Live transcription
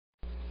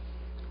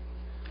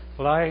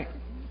Well,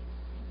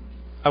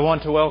 I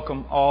want to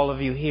welcome all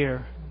of you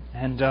here.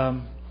 And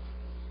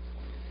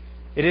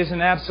it is an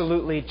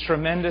absolutely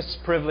tremendous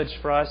privilege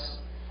for us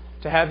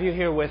to have you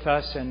here with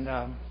us. And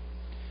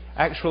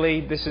actually,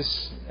 this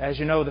is, as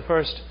you know, the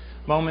first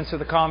moments of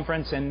the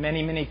conference, and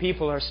many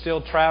people are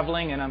still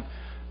traveling. And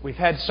we've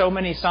had so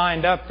many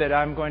signed up that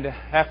I'm going to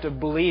have to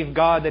believe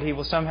God that He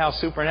will somehow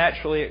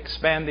supernaturally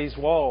expand these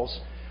walls.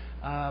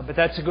 But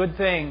that's a good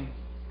thing.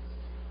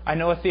 I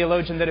know a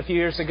theologian that a few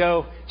years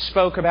ago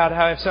spoke about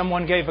how if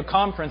someone gave a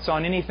conference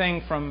on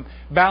anything from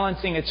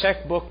balancing a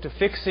checkbook to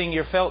fixing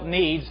your felt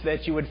needs,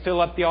 that you would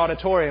fill up the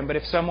auditorium. But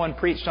if someone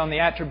preached on the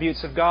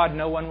attributes of God,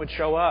 no one would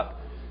show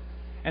up.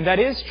 And that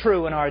is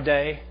true in our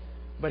day,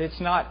 but it's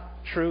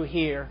not true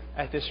here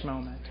at this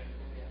moment.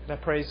 And I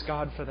praise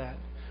God for that.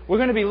 We're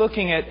going to be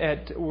looking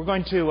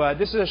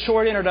this is a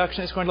short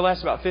introduction. It's going to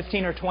last about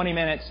 15 or 20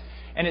 minutes.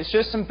 And it's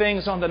just some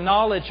things on the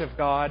knowledge of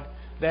God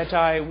that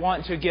I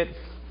want to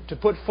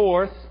put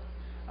forth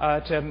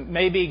to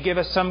maybe give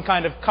us some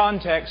kind of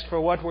context for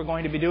what we're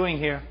going to be doing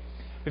here.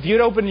 If you'd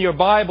open your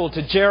Bible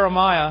to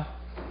Jeremiah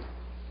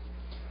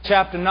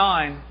chapter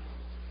 9.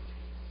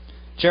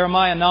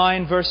 Jeremiah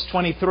 9 verse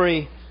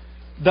 23.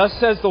 Thus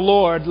says the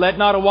Lord, let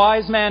not a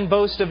wise man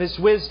boast of his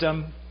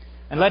wisdom,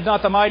 and let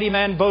not the mighty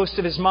man boast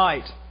of his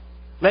might.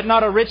 Let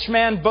not a rich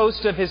man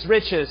boast of his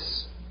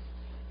riches,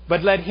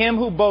 but let him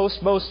who boasts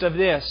boast of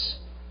this,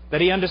 that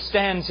he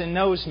understands and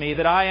knows me,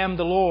 that I am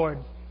the Lord,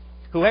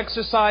 who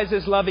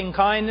exercises loving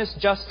kindness,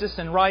 justice,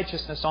 and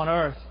righteousness on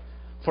earth.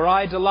 For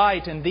I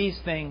delight in these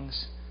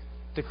things,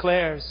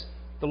 declares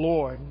the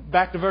Lord.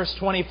 Back to verse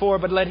 24.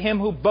 But let him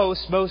who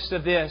boasts boast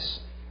of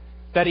this,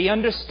 that he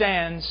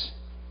understands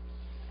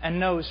and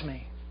knows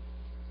me.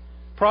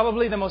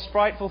 Probably the most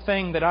frightful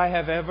thing that I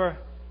have ever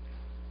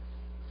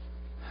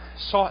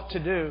sought to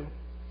do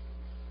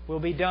will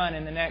be done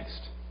in the next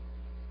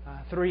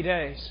 3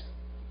 days.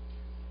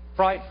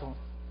 Frightful.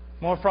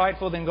 More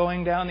frightful than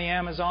going down the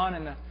Amazon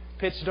in the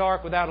pitch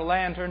dark without a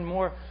lantern,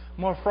 more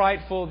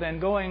frightful than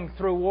going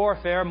through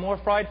warfare, more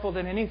frightful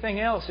than anything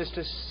else is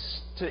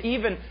to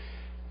even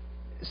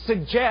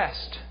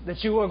suggest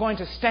that you are going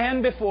to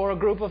stand before a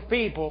group of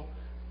people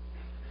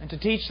and to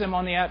teach them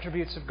on the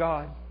attributes of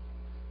God.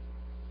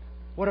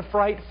 What a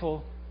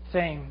frightful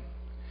thing.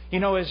 You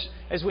know,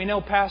 as we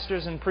know,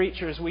 pastors and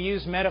preachers, we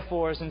use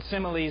metaphors and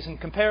similes and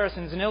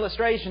comparisons and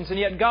illustrations, and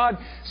yet God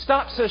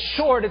stops us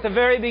short at the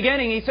very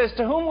beginning. He says,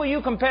 to whom will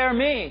you compare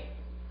me?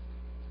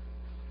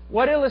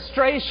 What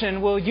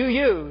illustration will you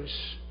use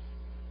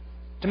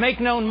to make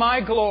known my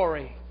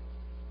glory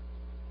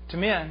to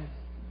men?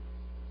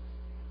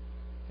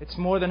 It's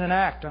more than an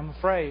act, I'm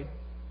afraid.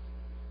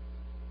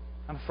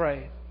 I'm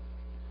afraid.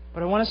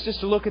 But I want us just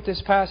to look at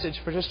this passage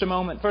for just a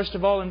moment. First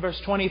of all, in verse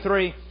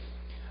 23,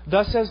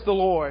 thus says the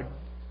Lord.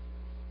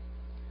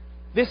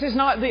 This is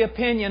not the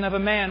opinion of a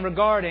man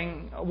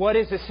regarding what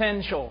is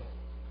essential.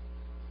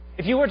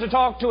 If you were to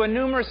talk to a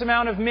numerous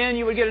amount of men,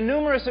 you would get a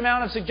numerous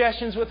amount of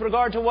suggestions with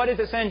regard to what is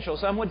essential.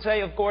 Some would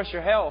say, of course,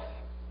 your health.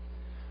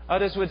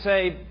 Others would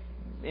say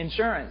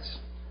insurance,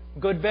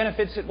 good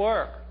benefits at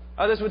work.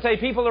 Others would say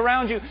people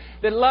around you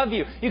that love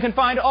you. You can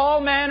find all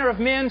manner of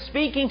men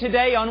speaking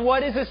today on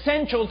what is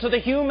essential to the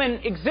human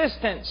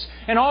existence.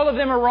 And all of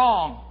them are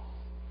wrong.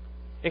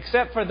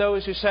 Except for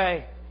those who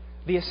say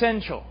the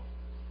essential.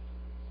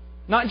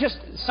 Not just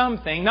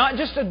something, not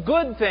just a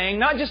good thing,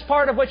 not just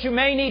part of what you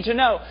may need to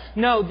know.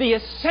 No, the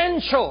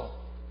essential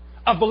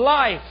of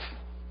life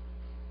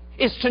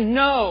is to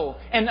know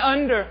and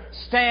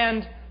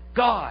understand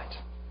God.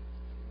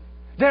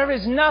 There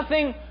is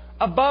nothing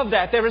above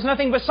that. There is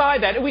nothing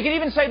beside that. We can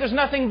even say there's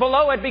nothing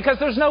below it because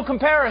there's no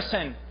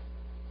comparison.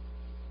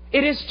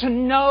 It is to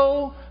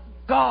know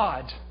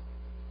God.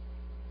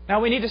 Now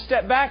we need to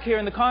step back here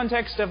in the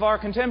context of our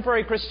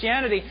contemporary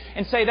Christianity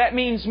and say that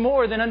means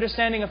more than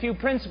understanding a few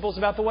principles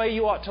about the way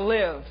you ought to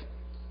live.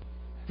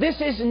 This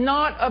is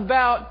not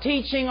about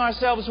teaching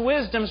ourselves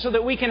wisdom so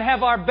that we can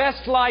have our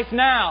best life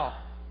now.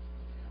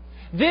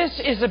 This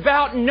is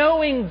about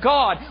knowing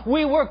God.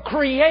 We were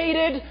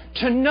created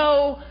to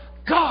know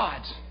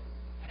God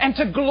and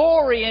to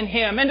glory in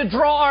Him and to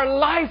draw our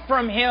life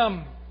from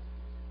Him.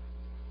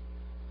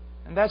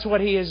 And that's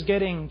what He is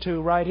getting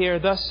to right here.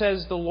 Thus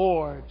says the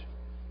Lord.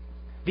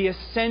 The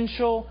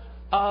essential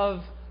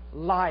of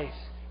life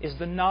is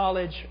the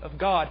knowledge of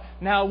God.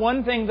 Now,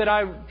 one thing that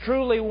I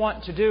truly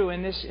want to do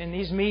in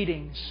these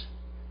meetings,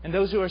 and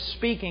those who are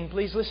speaking,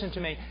 please listen to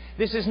me.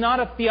 This is not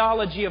a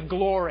theology of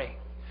glory.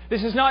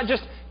 This is not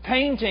just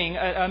painting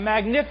a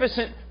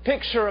magnificent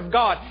picture of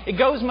God. It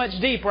goes much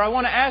deeper. I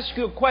want to ask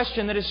you a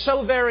question that is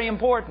so very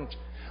important.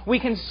 We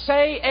can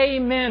say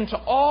amen to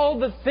all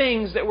the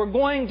things that we're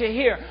going to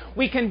hear.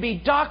 We can be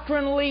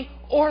doctrinally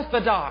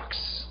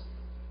orthodox.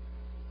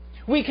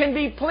 We can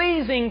be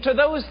pleasing to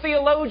those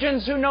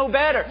theologians who know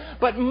better.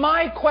 But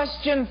my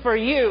question for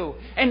you,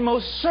 and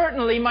most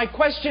certainly my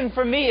question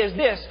for me is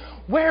this.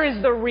 Where is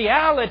the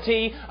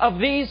reality of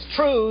these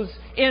truths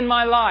in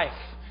my life?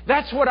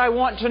 That's what I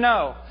want to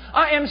know.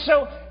 I am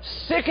so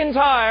sick and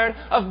tired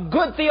of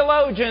good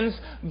theologians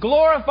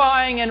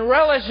glorifying and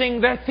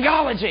relishing their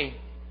theology.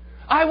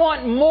 I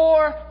want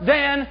more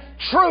than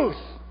truth.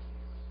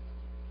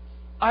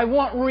 I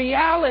want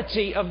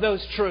reality of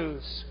those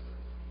truths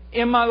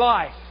in my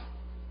life.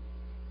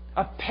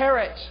 A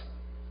parrot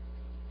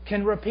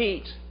can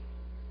repeat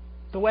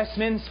the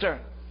Westminster.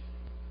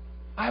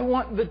 I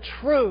want the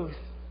truth,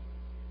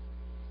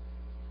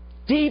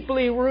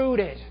 deeply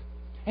rooted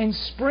and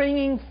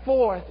springing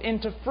forth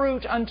into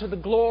fruit unto the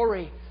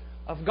glory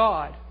of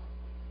God.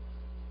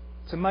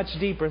 It's a much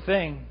deeper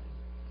thing.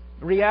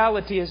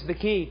 Reality is the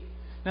key.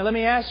 Now let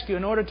me ask you,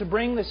 in order to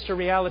bring this to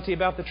reality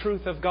about the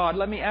truth of God,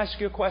 let me ask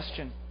you a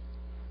question.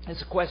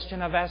 It's a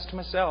question I've asked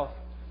myself.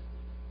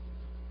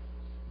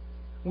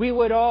 We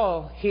would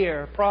all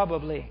here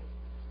probably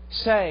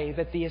say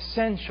that the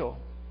essential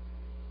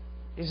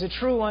is a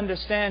true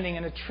understanding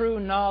and a true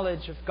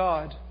knowledge of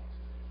God.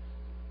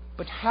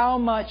 But how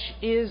much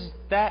is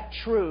that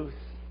truth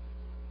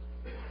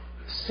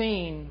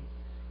seen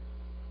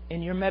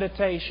in your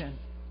meditation,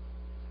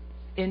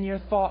 in your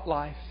thought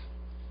life?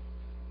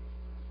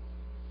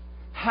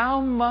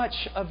 How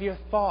much of your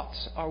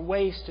thoughts are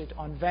wasted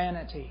on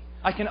vanity?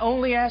 I can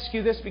only ask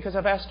you this because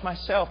I've asked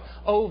myself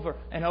over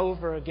and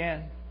over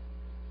again.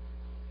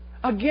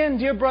 Again,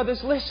 dear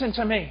brothers, listen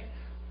to me.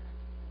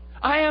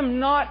 I am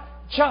not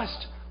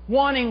just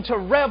wanting to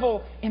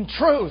revel in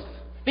truth,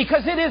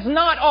 because it is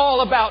not all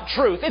about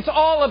truth. It's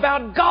all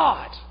about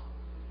God.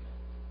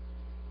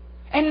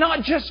 And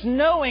not just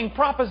knowing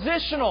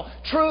propositional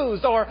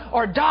truths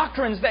or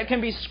doctrines that can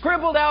be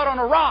scribbled out on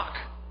a rock.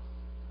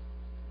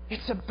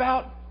 It's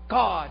about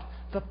God,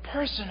 the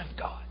person of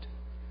God.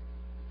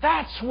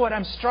 That's what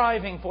I'm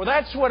striving for.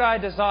 That's what I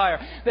desire.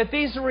 That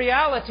these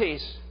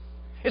realities...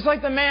 It's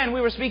like the man,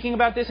 we were speaking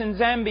about this in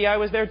Zambia. I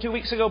was there 2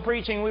 weeks ago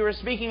preaching. We were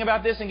speaking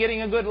about this and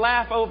getting a good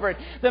laugh over it.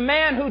 The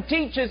man who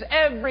teaches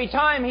every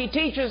time he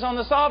teaches on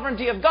the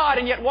sovereignty of God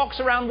and yet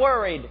walks around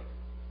worried.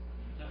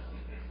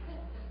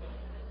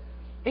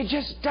 It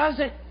just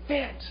doesn't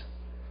fit.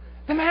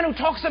 The man who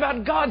talks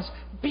about God's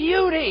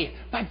beauty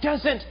but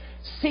doesn't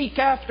seek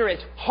after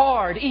it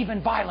hard,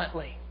 even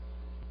violently.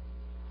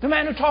 The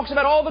man who talks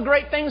about all the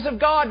great things of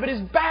God, but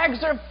his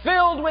bags are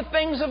filled with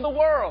things of the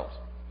world.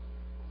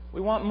 We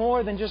want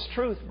more than just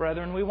truth,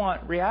 brethren. We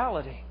want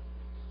reality.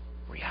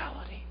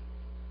 Reality.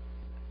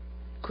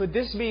 Could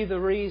this be the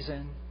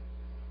reason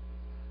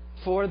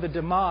for the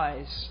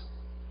demise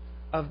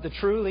of the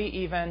truly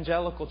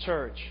evangelical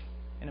church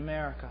in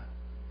America?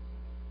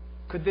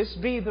 Could this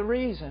be the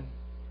reason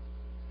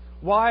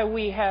why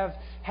we have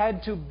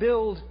had to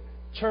build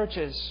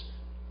churches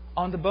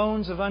on the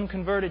bones of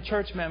unconverted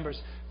church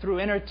members through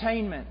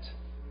entertainment,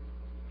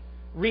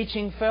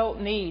 reaching felt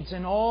needs,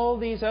 and all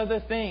these other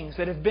things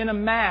that have been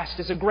amassed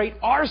as a great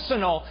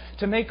arsenal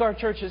to make our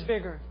churches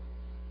bigger?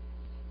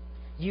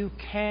 You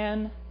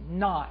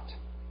cannot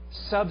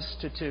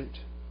substitute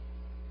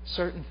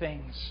certain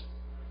things.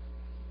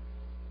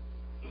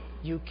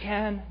 You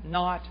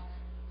cannot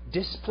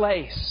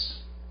displace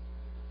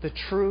the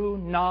true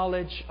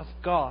knowledge of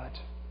God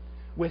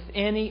with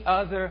any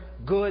other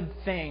good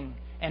thing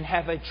and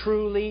have a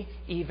truly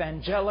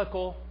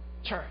evangelical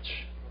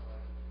church.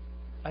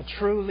 A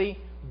truly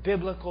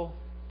biblical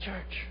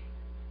church.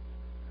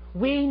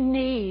 We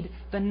need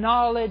the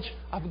knowledge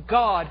of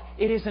God.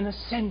 It is an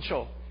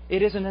essential.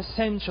 It is an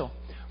essential.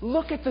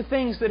 Look at the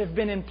things that have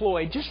been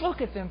employed. Just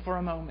look at them for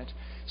a moment.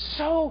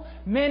 So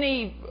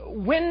many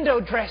window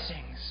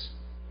dressings.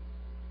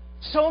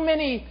 So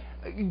many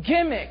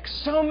gimmicks.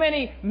 So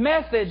many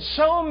methods.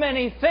 So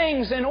many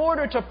things in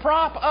order to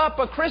prop up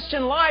a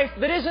Christian life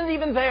that isn't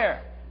even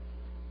there.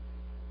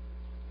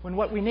 When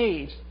what we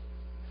need...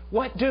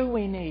 What do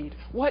we need?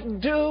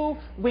 What do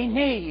we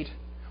need?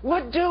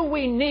 What do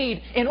we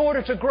need in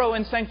order to grow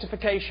in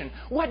sanctification?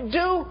 What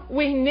do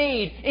we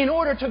need in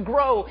order to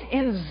grow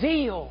in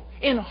zeal,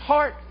 in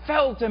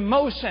heartfelt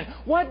emotion?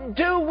 What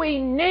do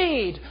we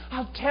need?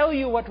 I'll tell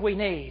you what we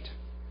need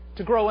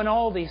to grow in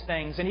all these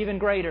things, and even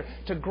greater,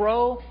 to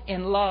grow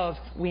in love.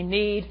 We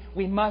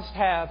must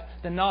have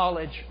the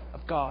knowledge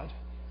of God.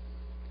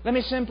 Let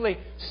me simply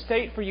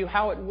state for you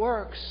how it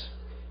works.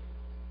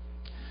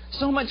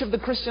 So much of the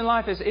Christian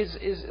life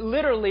is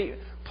literally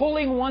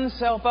pulling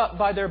oneself up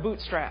by their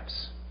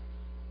bootstraps.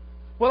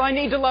 Well, I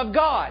need to love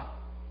God.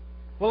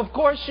 Well, of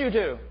course you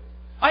do.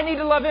 I need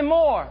to love Him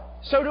more.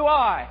 So do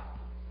I.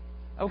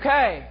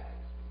 Okay.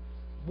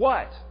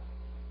 What?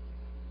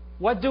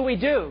 What do we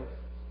do?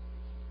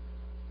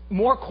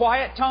 More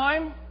quiet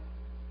time?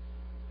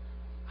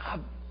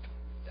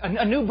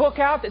 A new book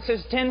out that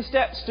says 10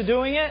 steps to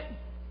doing it?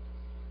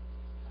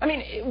 I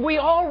mean, we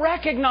all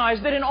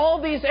recognize that in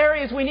all these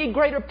areas we need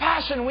greater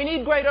passion, we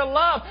need greater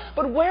love.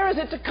 But where is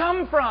it to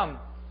come from?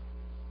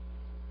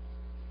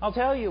 I'll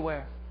tell you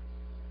where.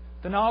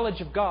 The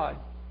knowledge of God.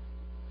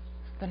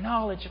 The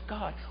knowledge of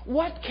God.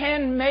 What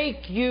can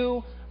make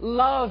you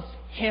love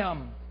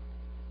Him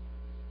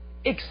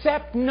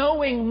except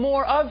knowing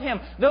more of Him?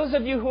 Those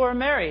of you who are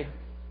married,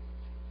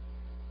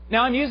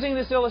 Now, I'm using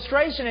this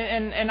illustration,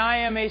 and I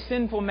am a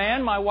sinful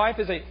man. My wife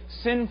is a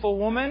sinful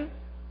woman.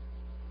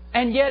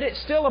 And yet it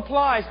still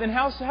applies. Then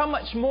how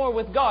much more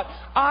with God?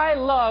 I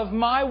love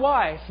my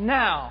wife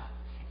now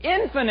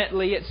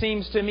infinitely, it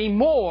seems to me,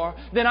 more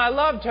than I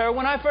loved her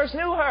when I first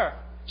knew her.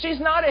 She's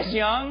not as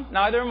young.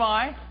 Neither am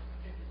I.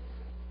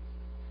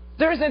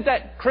 There isn't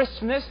that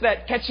crispness,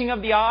 that catching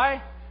of the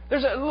eye.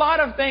 There's a lot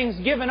of things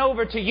given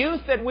over to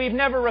youth that we've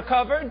never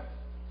recovered.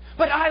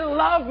 But I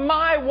love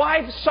my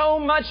wife so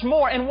much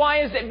more. And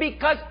why is it?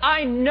 Because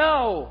I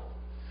know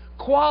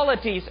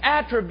qualities,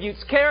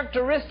 attributes,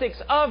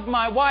 characteristics of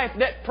my wife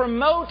that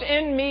promote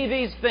in me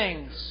these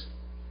things.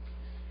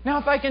 Now,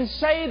 if I can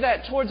say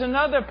that towards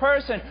another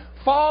person,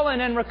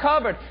 fallen and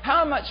recovered,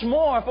 how much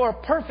more for a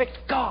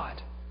perfect God?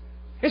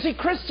 You see,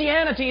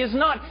 Christianity is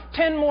not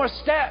 10 more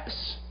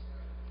steps.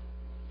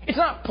 It's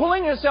not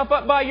pulling yourself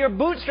up by your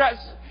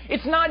bootstraps.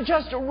 It's not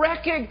just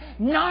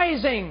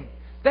recognizing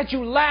that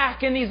you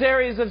lack in these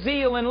areas of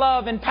zeal and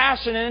love and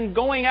passion and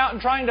going out and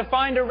trying to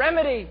find a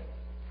remedy.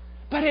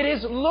 But it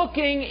is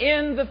looking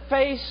in the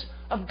face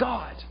of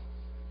God.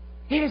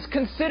 It is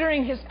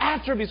considering His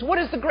attributes. What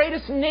is the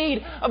greatest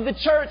need of the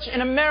church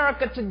in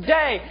America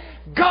today?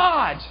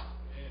 God.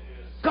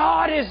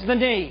 God is the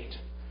need.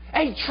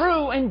 A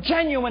true and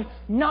genuine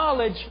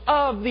knowledge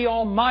of the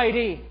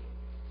Almighty.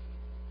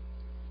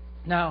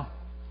 Now,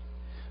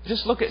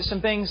 just look at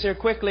some things here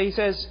quickly. He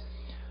says,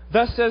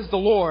 "Thus says the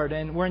Lord,"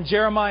 and we're in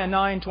Jeremiah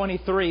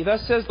 9:23.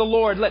 "Thus says the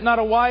Lord, let not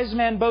a wise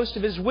man boast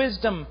of his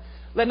wisdom.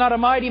 Let not a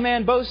mighty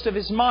man boast of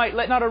his might.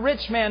 Let not a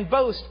rich man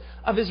boast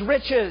of his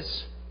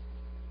riches.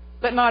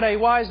 Let not a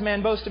wise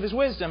man boast of his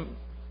wisdom."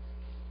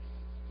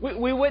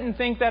 We wouldn't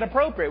think that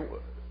appropriate.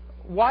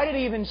 Why did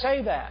He even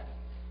say that?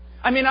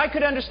 I mean, I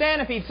could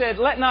understand if He'd said,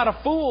 "Let not a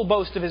fool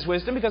boast of his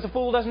wisdom," because a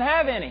fool doesn't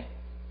have any.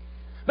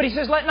 But He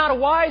says, "Let not a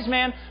wise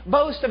man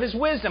boast of his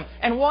wisdom."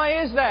 And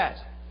why is that?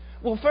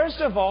 Well,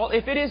 first of all,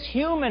 if it is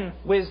human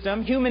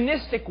wisdom,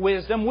 humanistic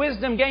wisdom,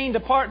 wisdom gained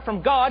apart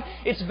from God,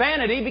 it's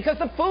vanity, because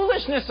the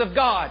foolishness of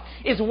God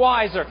is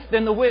wiser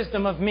than the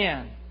wisdom of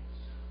men.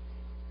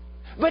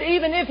 But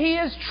even if he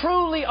is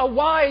truly a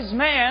wise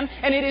man,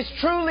 and it is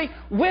truly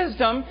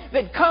wisdom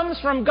that comes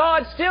from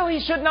God, still he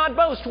should not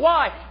boast.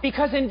 Why?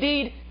 Because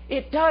indeed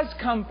it does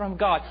come from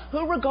God.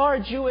 Who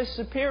regards you as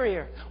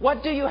superior?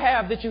 What do you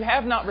have that you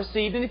have not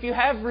received? And if you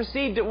have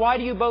received it, why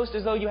do you boast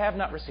as though you have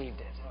not received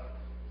it?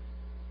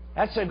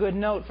 That's a good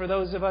note for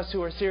those of us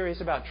who are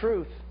serious about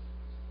truth,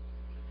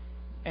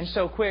 and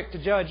so quick to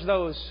judge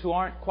those who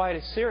aren't quite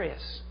as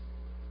serious.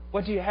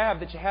 What do you have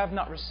that you have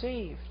not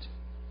received?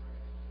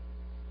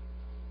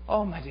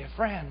 Oh, my dear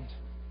friend,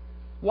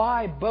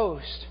 why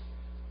boast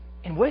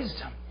in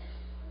wisdom?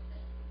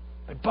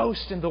 But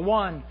boast in the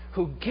One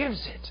who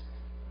gives it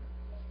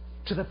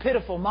to the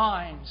pitiful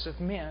minds of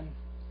men.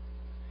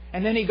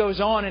 And then he goes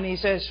on and he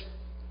says,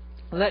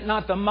 "Let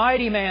not the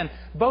mighty man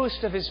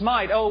boast of his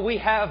might." Oh, we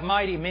have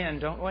mighty men,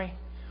 don't we?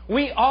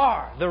 We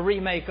are the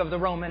remake of the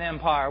Roman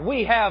Empire.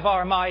 We have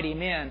our mighty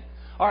men.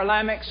 Our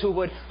Lamechs who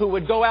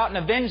would go out and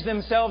avenge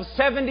themselves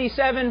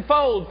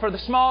 77-fold for the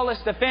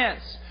smallest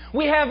offense.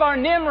 We have our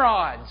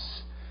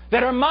Nimrods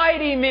that are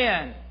mighty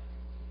men.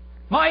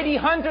 Mighty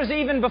hunters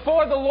even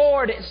before the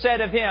Lord, it said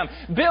of him.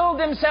 Build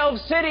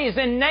themselves cities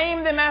and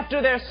name them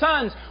after their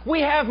sons.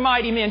 We have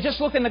mighty men. Just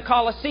look in the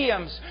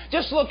Colosseums.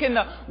 Just look in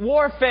the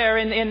warfare,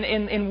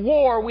 in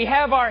war. We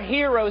have our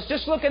heroes.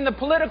 Just look in the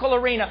political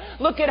arena.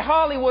 Look at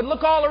Hollywood.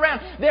 Look all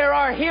around. There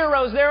are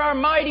heroes. There are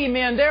mighty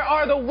men. There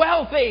are the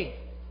wealthy.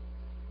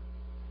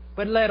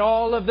 But let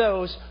all of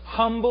those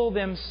humble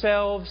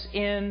themselves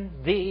in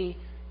the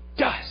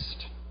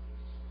dust.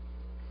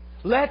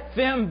 Let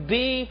them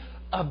be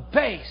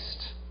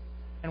abased.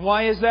 And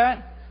why is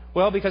that?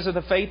 Well, because of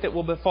the fate that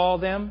will befall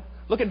them.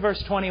 Look at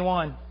verse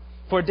 21.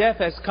 "For death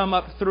has come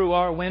up through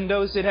our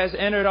windows. It has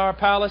entered our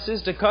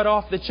palaces to cut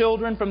off the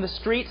children from the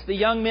streets, the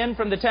young men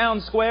from the town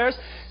squares.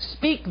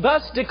 Speak,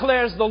 thus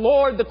declares the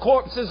Lord, the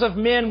corpses of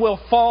men will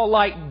fall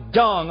like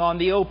dung on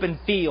the open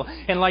field,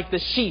 and like the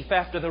sheaf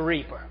after the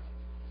reaper."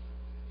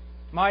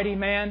 Mighty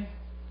man,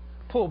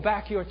 pull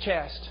back your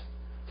chest,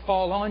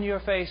 fall on your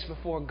face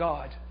before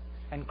God,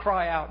 and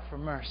cry out for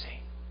mercy.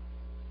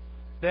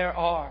 There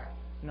are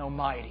no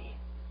mighty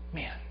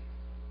men.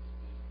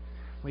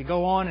 We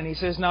go on and he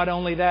says not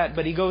only that,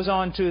 but he goes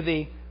on to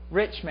the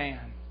rich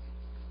man.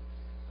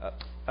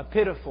 A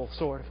pitiful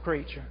sort of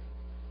creature.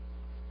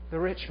 The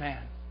rich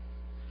man.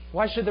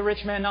 Why should the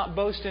rich man not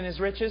boast in his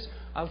riches?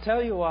 I'll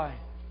tell you why.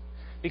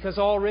 Because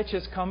all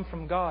riches come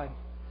from God.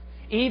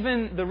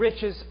 Even the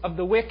riches of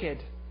the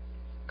wicked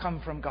come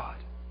from God.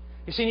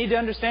 You see, you need to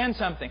understand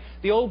something.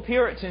 The old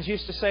Puritans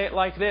used to say it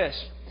like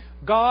this: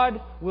 God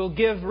will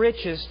give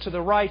riches to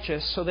the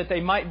righteous so that they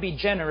might be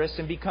generous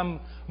and become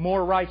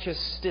more righteous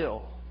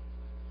still.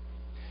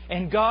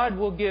 And God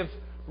will give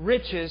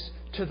riches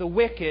to the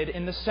wicked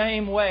in the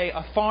same way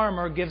a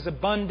farmer gives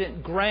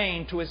abundant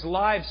grain to his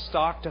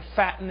livestock to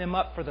fatten them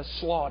up for the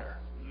slaughter.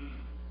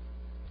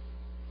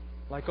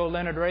 Like old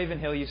Leonard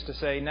Ravenhill used to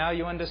say, "Now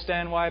you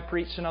understand why I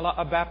preached in a lot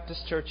of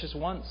Baptist churches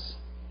once."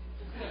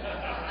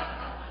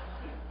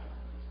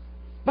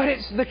 But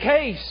it's the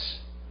case.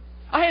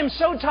 I am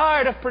so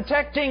tired of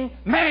protecting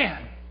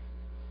man.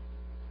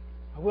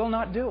 I will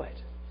not do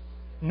it,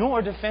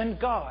 nor defend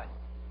God.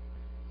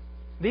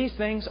 These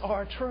things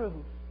are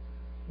true.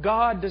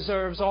 God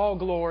deserves all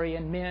glory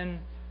and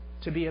men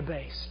to be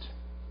abased.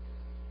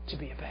 To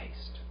be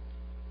abased.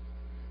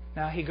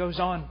 Now he goes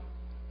on,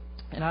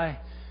 and I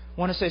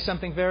want to say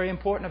something very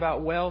important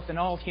about wealth and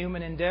all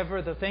human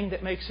endeavor. The thing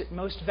that makes it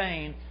most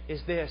vain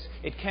is this: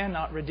 it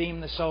cannot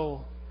redeem the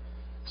soul.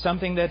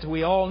 Something that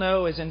we all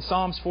know is in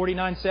Psalms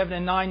 49, 7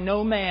 and 9.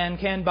 No man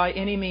can by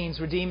any means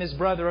redeem his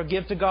brother or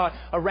give to God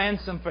a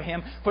ransom for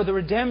him. For the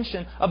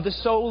redemption of the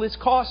soul is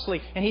costly,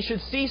 and he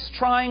should cease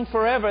trying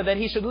forever, that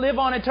he should live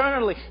on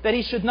eternally, that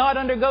he should not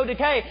undergo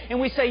decay. And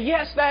we say,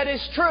 yes, that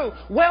is true.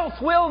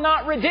 Wealth will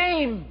not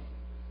redeem.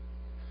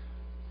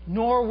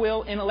 Nor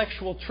will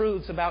intellectual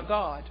truths about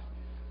God.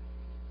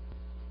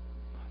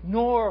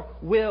 Nor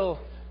will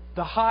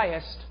the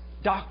highest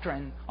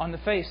doctrine on the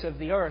face of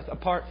the earth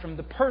apart from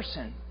the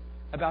person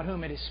about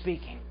whom it is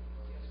speaking.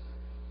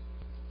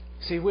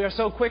 See, we are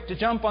so quick to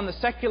jump on the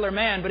secular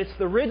man, but it's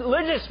the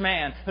religious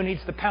man who needs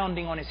the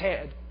pounding on his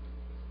head.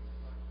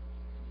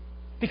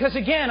 Because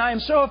again, I am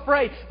so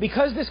afraid,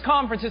 because this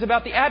conference is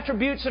about the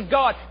attributes of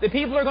God, that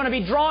people are going to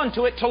be drawn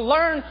to it to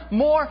learn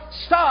more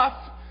stuff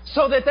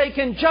so that they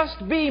can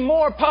just be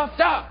more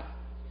puffed up.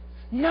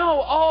 No,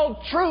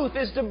 all truth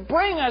is to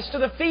bring us to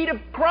the feet of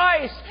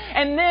Christ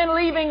and then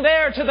leaving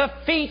there to the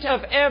feet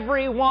of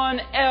everyone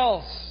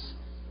else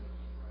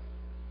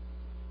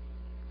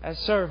as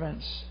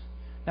servants.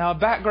 Now, a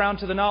background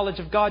to the knowledge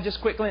of God,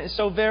 just quickly, is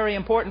so very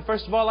important.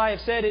 First of all, I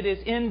have said it is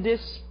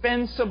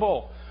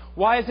indispensable.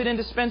 Why is it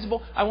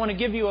indispensable? I want to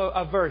give you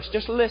a verse.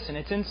 Just listen.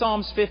 It's in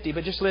Psalms 50,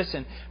 but just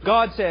listen.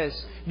 God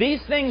says,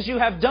 "These things you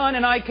have done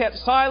and I kept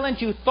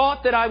silent. You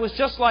thought that I was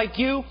just like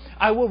you.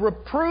 I will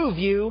reprove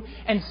you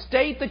and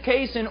state the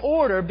case in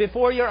order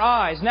before your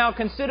eyes. Now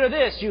consider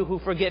this, you who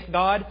forget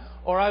God,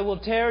 or I will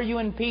tear you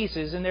in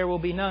pieces and there will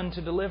be none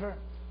to deliver."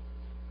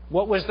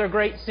 What was their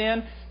great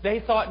sin? They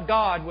thought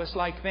God was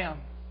like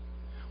them.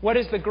 What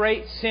is the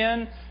great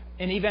sin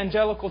in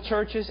evangelical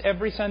churches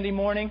every Sunday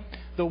morning?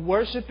 The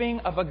worshiping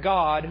of a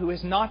God who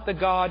is not the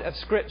God of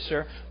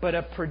Scripture, but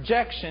a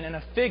projection and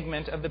a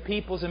figment of the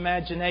people's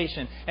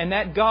imagination. And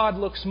that God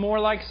looks more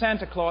like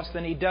Santa Claus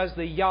than He does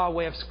the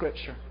Yahweh of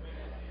Scripture.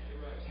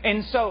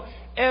 And so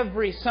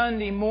every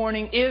Sunday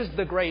morning is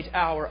the great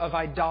hour of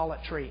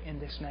idolatry in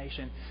this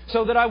nation.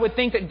 So that I would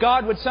think that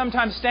God would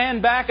sometimes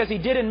stand back as He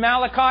did in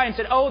Malachi and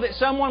said, "Oh, that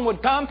someone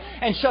would come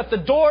and shut the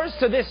doors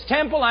to this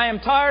temple. I am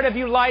tired of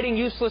you lighting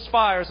useless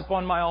fires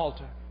upon my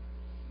altar."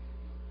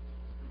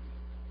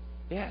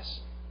 Yes.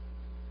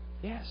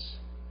 Yes.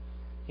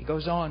 He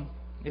goes on.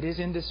 It is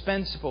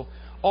indispensable.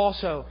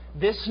 Also,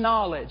 this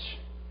knowledge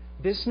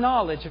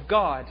of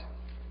God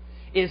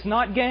is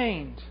not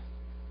gained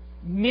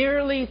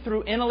merely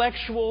through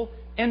intellectual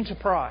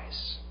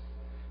enterprise.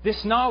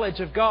 This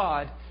knowledge of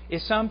God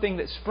is something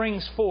that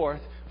springs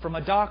forth from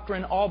a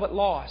doctrine all but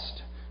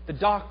lost, the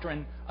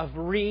doctrine of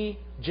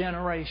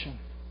regeneration.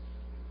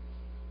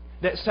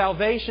 That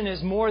salvation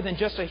is more than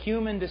just a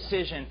human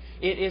decision.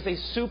 It is a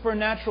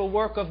supernatural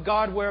work of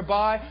God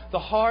whereby the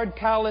hard,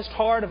 calloused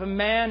heart of a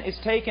man is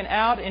taken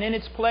out, and in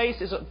its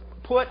place is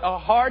put a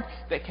heart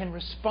that can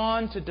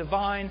respond to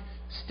divine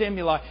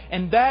stimuli.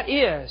 And that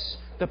is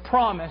the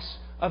promise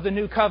of the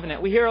New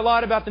Covenant. We hear a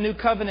lot about the New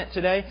Covenant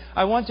today.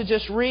 I want to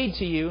just read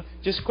to you,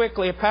 just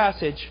quickly, a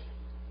passage.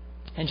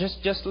 And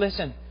just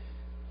listen.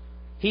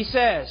 He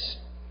says,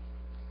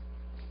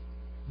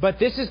 "But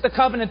this is the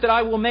covenant that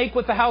I will make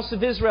with the house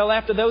of Israel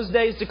after those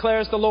days,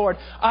 declares the Lord.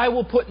 I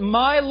will put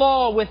my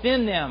law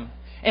within them,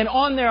 and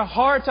on their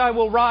heart I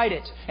will write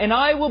it. And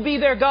I will be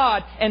their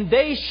God, and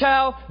they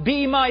shall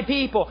be my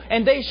people.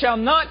 And they shall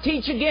not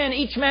teach again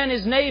each man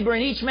his neighbor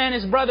and each man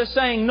his brother,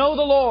 saying, Know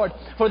the Lord.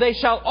 For they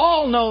shall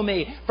all know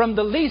me, from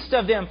the least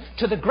of them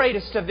to the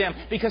greatest of them."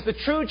 Because the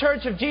true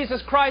church of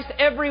Jesus Christ,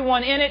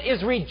 everyone in it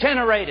is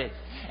regenerated.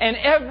 And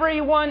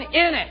everyone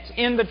in it,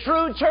 in the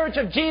true church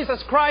of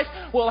Jesus Christ,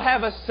 will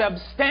have a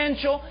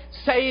substantial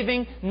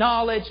saving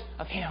knowledge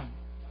of Him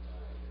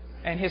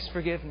and His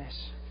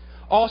forgiveness.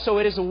 Also,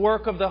 it is a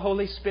work of the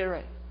Holy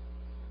Spirit.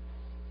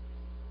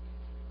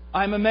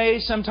 I'm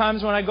amazed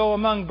sometimes when I go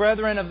among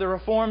brethren of the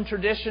Reformed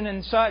tradition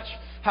and such,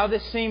 how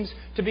this seems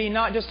to be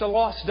not just a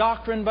lost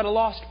doctrine, but a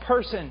lost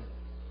person.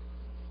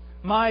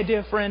 My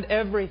dear friend,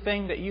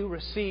 everything that you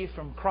receive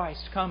from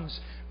Christ comes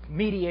from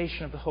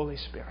mediation of the Holy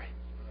Spirit.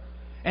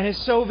 And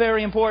it's so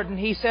very important.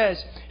 He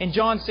says in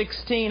John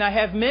 16, "I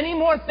have many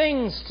more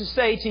things to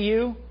say to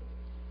you,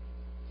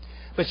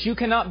 but you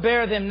cannot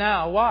bear them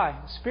now." Why?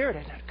 The Spirit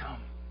had not come.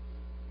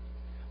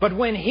 "But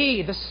when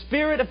He, the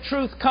Spirit of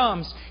truth,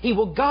 comes, He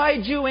will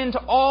guide you into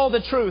all the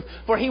truth.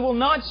 For He will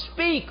not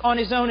speak on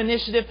His own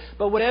initiative,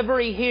 but whatever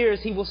He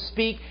hears, He will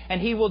speak,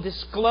 and He will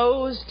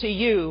disclose to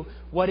you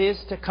what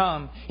is to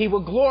come. He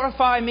will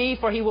glorify me,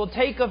 for He will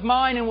take of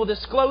mine and will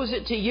disclose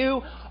it to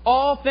you.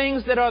 All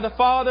things that are the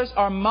Father's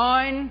are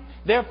mine.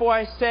 Therefore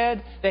I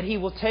said that He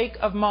will take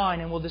of mine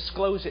and will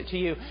disclose it to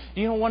you.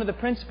 Do you know one of the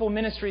principal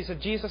ministries of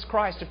Jesus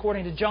Christ,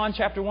 according to John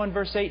chapter 1,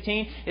 verse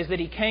 18, is that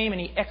He came and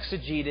He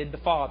exegeted the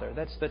Father.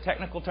 That's the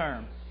technical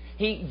term.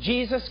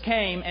 Jesus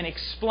came and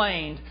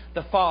explained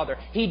the Father.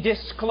 He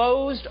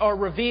disclosed or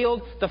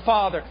revealed the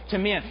Father to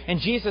men. And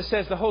Jesus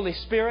says the Holy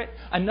Spirit,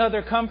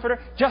 another Comforter,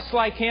 just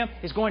like Him,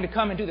 is going to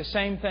come and do the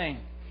same thing.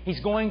 He's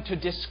going to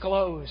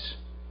disclose.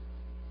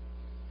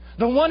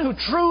 The one who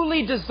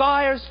truly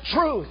desires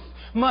truth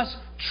must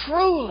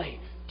truly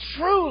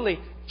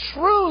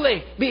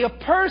be a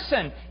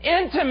person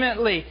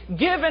intimately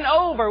given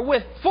over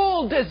with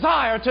full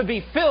desire to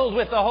be filled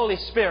with the Holy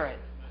Spirit.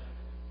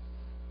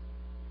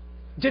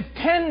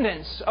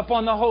 Dependence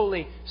upon the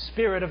Holy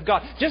Spirit of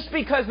God. Just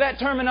because that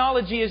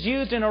terminology is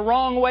used in a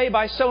wrong way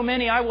by so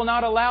many, I will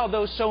not allow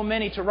those so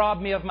many to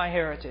rob me of my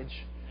heritage.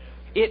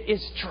 It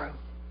is true.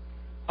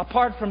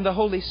 Apart from the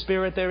Holy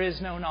Spirit, there is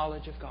no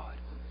knowledge of God.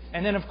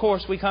 And then, of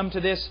course, we come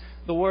to this,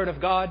 the Word of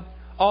God.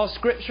 All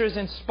Scripture is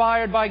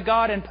inspired by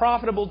God and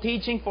profitable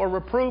teaching for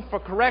reproof, for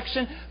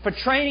correction, for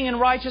training in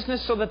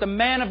righteousness, so that the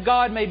man of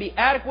God may be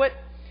adequate,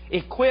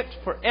 equipped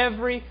for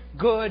every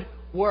good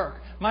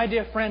work. My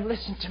dear friend,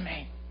 listen to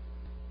me.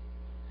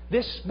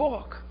 This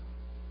book,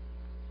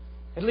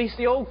 at least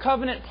the Old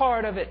Covenant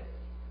part of it,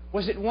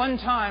 was at one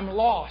time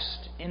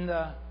lost in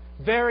the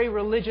very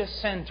religious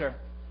center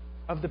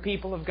of the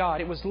people of God.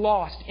 It was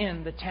lost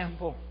in the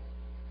temple.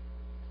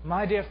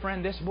 My dear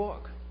friend, this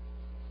book,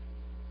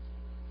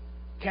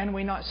 can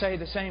we not say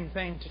the same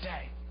thing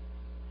today?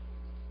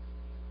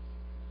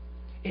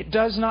 It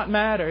does not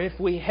matter if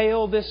we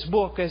hail this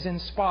book as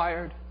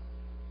inspired.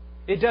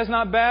 It does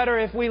not matter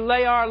if we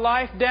lay our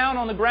life down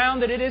on the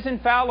ground that it is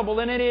infallible,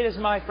 and it is,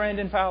 my friend,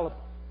 infallible.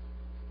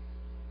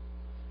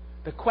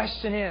 The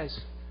question is,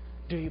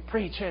 do you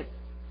preach it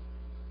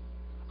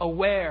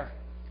aware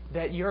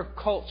that your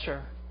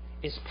culture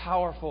is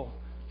powerful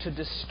to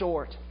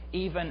distort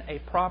even a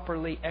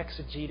properly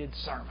exegeted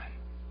sermon?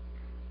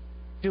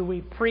 Do we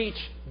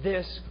preach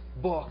this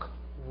book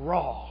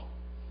raw?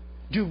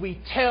 Do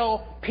we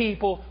tell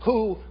people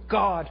who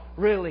God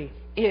really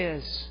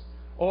is?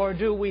 Or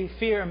do we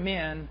fear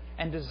men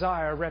and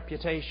desire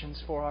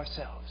reputations for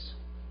ourselves?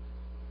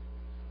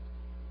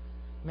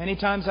 Many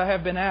times I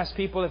have been asked,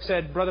 people have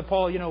said, Brother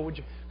Paul, would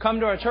you come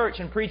to our church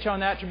and preach on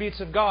the attributes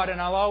of God? And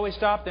I'll always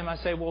stop them. I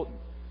say, well,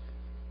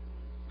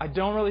 I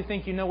don't really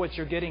think you know what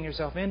you're getting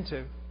yourself into.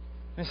 And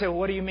they say, well,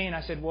 what do you mean?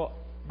 I said, well,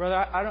 brother,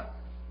 I don't.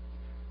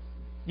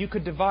 You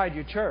could divide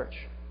your church.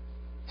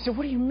 He said,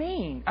 what do you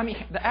mean? I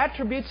mean, the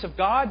attributes of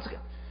God?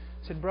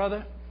 I said,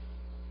 brother,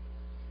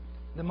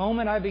 the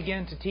moment I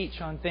begin to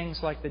teach on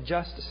things like the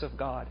justice of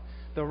God,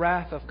 the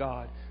wrath of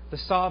God, the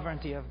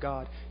sovereignty of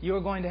God,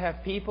 you're going to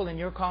have people in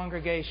your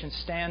congregation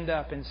stand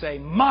up and say,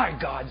 my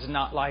God's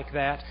not like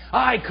that.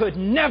 I could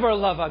never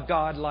love a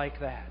God like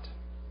that.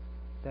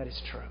 That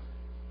is true.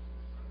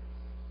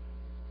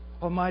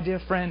 Oh, my dear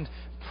friend,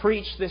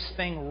 preach this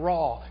thing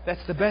raw.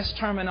 That's the best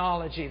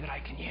terminology that I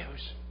can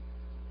use.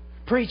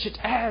 Preach it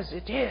as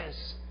it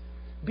is.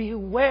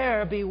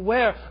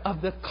 Beware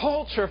of the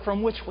culture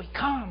from which we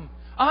come.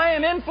 I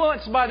am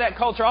influenced by that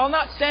culture. I'll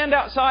not stand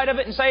outside of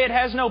it and say it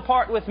has no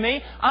part with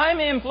me. I'm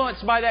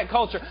influenced by that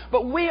culture.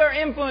 But we are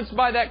influenced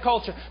by that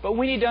culture. But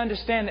we need to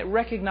understand that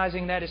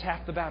recognizing that is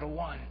half the battle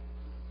won.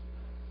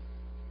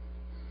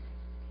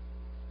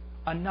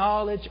 A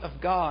knowledge of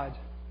God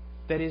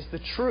that is the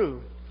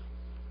true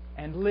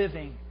and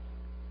living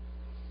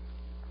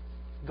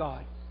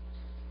God.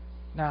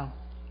 Now,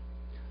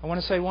 I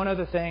want to say one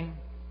other thing.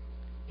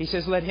 He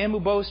says, let him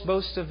who boasts,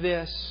 boast of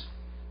this,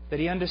 that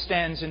he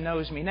understands and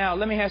knows me. Now,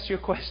 let me ask you a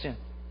question.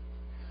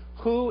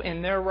 Who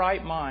in their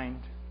right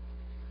mind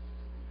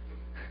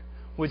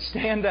would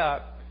stand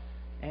up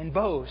and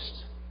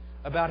boast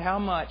about how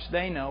much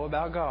they know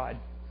about God?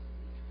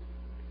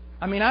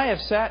 I mean, I have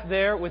sat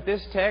there with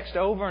this text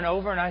over and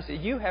over, and I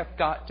said, you have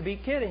got to be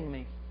kidding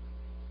me.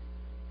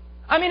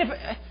 I mean,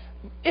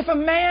 if a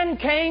man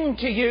came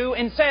to you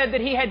and said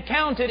that he had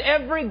counted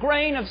every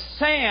grain of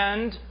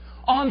sand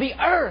on the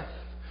earth,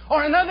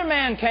 or another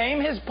man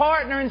came, his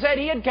partner, and said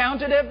he had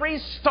counted every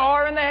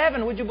star in the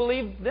heaven, would you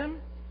believe them?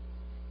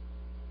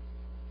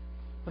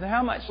 Well, then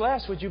how much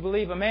less would you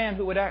believe a man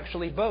who would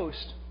actually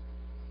boast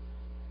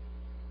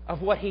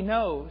of what he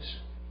knows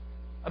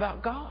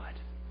about God?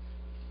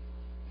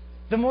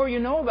 The more you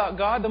know about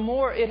God, the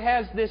more it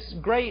has this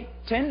great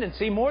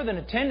tendency, more than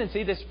a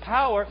tendency, this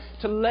power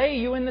to lay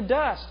you in the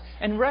dust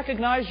and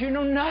recognize you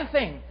know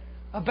nothing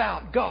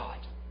about God.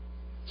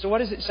 So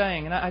what is it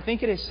saying? And I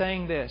think it is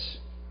saying this.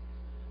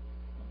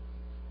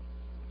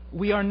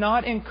 We are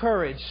not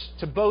encouraged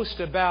to boast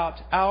about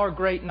our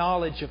great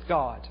knowledge of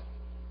God,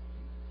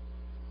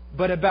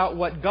 but about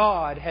what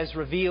God has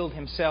revealed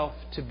Himself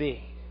to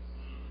be.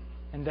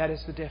 And that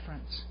is the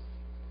difference.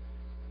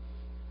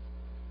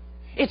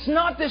 It's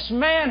not this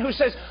man who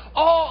says,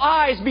 all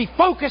eyes be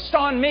focused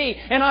on me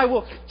and I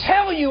will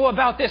tell you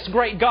about this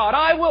great God.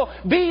 I will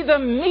be the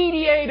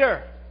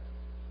mediator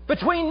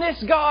between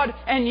this God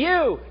and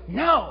you.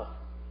 No.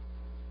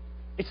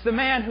 It's the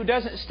man who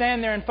doesn't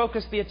stand there and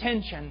focus the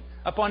attention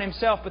upon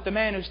himself, but the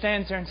man who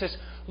stands there and says,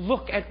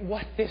 look at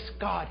what this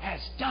God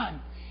has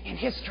done in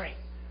history.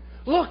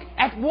 Look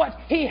at what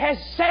He has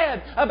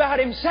said about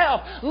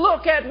Himself.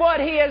 Look at what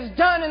He has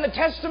done in the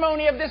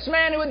testimony of this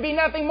man who would be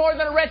nothing more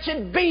than a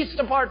wretched beast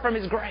apart from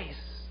His grace.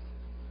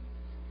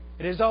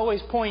 It is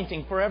always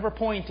pointing, forever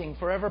pointing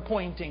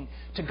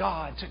to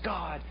God, to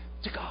God,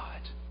 to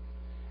God.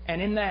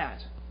 And in that,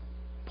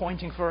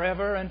 pointing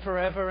forever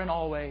and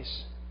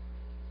always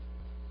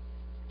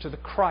to the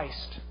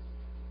Christ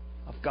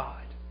of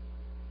God.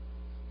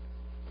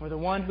 For the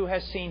one who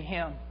has seen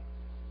Him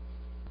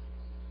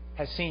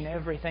has seen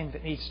everything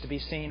that needs to be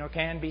seen or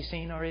can be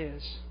seen or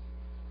is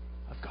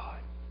of God.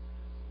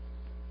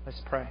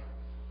 Let's pray.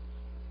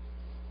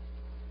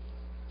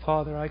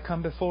 Father, I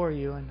come before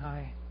You and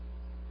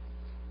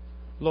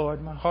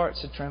Lord, my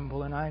heart's a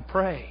tremble and I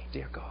pray,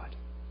 dear God,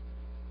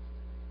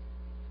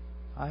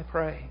 I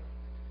pray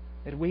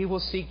that we will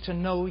seek to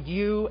know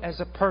You as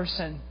a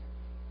person,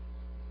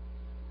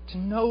 to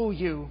know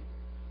You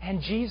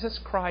and Jesus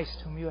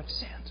Christ whom You have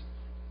sent.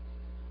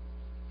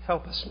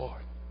 Help us,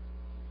 Lord.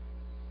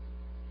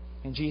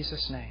 In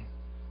Jesus' name,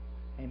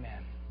 amen.